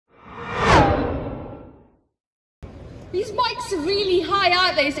These mics are really high,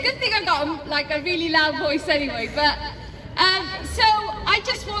 aren't they? It's a good thing I've got like a really loud voice anyway. But so I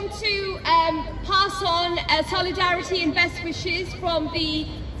just want to pass on solidarity and best wishes from the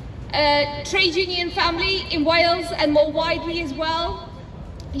trade union family in Wales and more widely as well.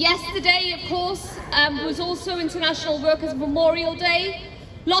 Yesterday, of course, was also International Workers' Memorial Day.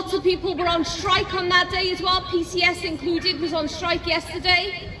 Lots of people were on strike on that day as well. PCS included was on strike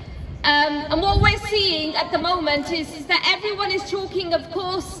yesterday. And what we're seeing at the moment is that everyone is talking, of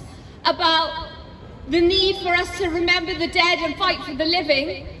course, about the need for us to remember the dead and fight for the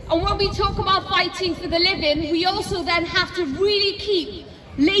living. And when we talk about fighting for the living, we also then have to really keep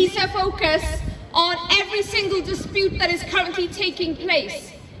laser focus on every single dispute that is currently taking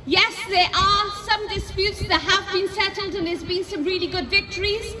place. Yes, there are some disputes that have been settled and there's been some really good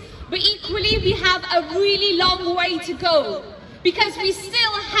victories, but equally we have a really long way to go, because we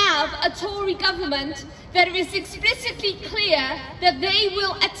still have a Tory government that is explicitly clear that they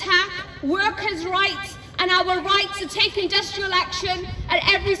will attack workers' rights and our right to take industrial action at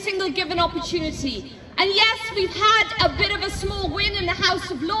every single given opportunity. And yes, we've had a bit of a small win in the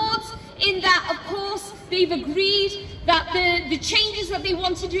House of Lords, in that, of course, they've agreed that the changes that they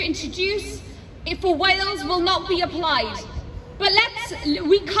wanted to introduce for Wales will not be applied. But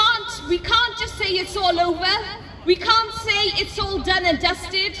we can't just say it's all over. We can't say it's all done and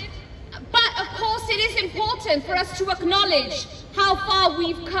dusted. But of course, it is important for us to acknowledge how far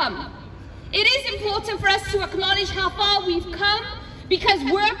we've come. It is important for us to acknowledge how far we've come, because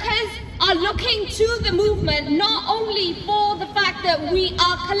workers are looking to the movement not only for the fact that we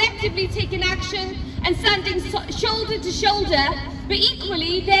are collectively taking action and standing shoulder to shoulder, but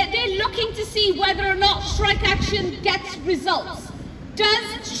equally they're looking to see whether or not strike action gets results.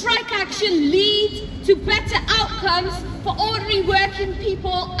 Does strike action lead to better outcomes for ordinary working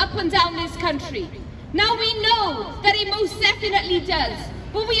people up and down this country? Now, we know that it most definitely does,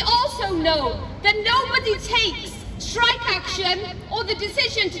 but we also know that nobody takes strike action or the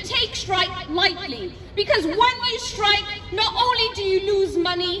decision to take strike lightly, because when you strike, not only do you lose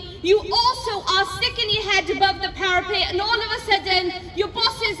money, you also are sticking your head above the parapet, and all of a sudden your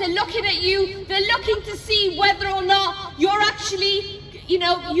bosses are looking at you. They're looking to see whether or not you're actually,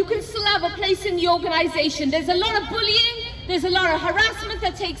 you can still have a place in the organisation. There's a lot of bullying, there's a lot of harassment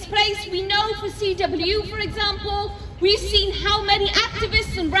that takes place. We know for CW, for example, we've seen how many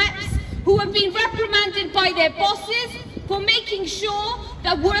activists and reps who have been reprimanded by their bosses for making sure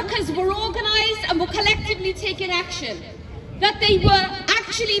that workers were organised and were collectively taking action. That they were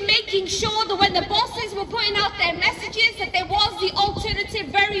actually making sure that when the bosses were putting out their messages, that there was the alternative,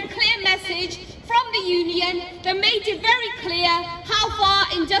 very clear message from the union that made it very clear how far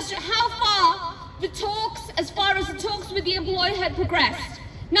the talks, as far as the talks with the employer had progressed.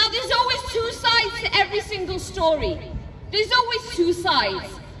 Now, there's always two sides to every single story. There's always two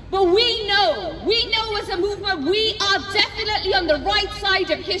sides. But we know as a movement, we are definitely on the right side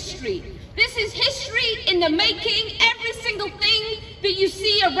of history. This is history in the making. Every single thing that you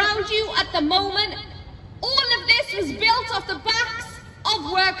see around you at the moment, all of this was built off the backs of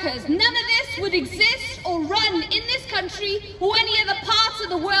workers. None of this would exist or run in this country or any other parts of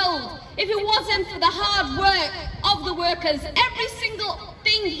the world if it wasn't for the hard work of the workers. Every single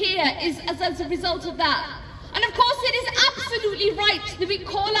thing here is as a result of that. And of course, it is absolutely right that we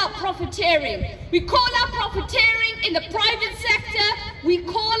call out profiteering. We call out profiteering in the private sector. We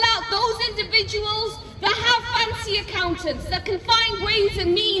call out those individuals that have fancy accountants, that can find ways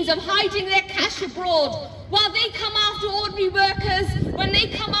and means of hiding their cash abroad, while they come after ordinary workers, when they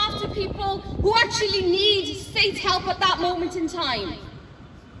come after people who actually need state help at that moment in time.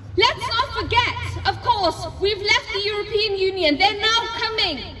 Let's not forget, of course, we've left the European Union. They're now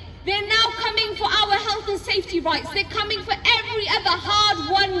coming. They're now coming for our health and safety rights. They're coming for every other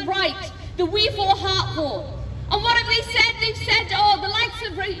hard-won right that we fought hard for. And what have they said? They've said, oh, the likes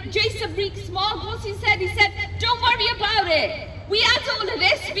of Jason Rees-Mogg, what's he said? He said, don't worry about it. We had all of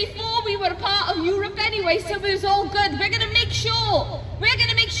this before we were a part of Europe anyway, so it was all good. We're going to make sure. We're going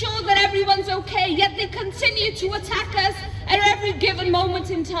to make sure that everyone's okay. Yet they continue to attack us at every given moment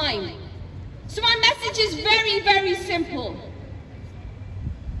in time. So my message is very, very simple.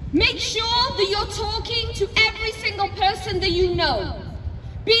 Make sure that you're talking to every single person that you know.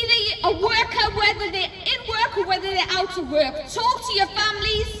 Be they a worker, whether they're in work or whether they're out of work. Talk to your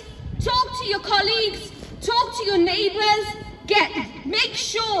families, talk to your colleagues, talk to your neighbours. Make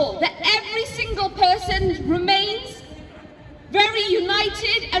sure that every single person remains very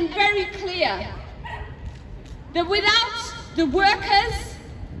united and very clear. That without the workers,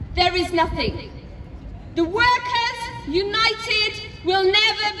 there is nothing. The workers united will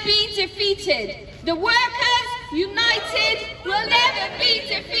never be defeated. The workers united, will never be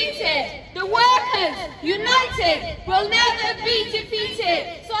defeated. The workers, united, will never be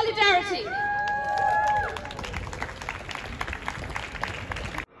defeated. Solidarity.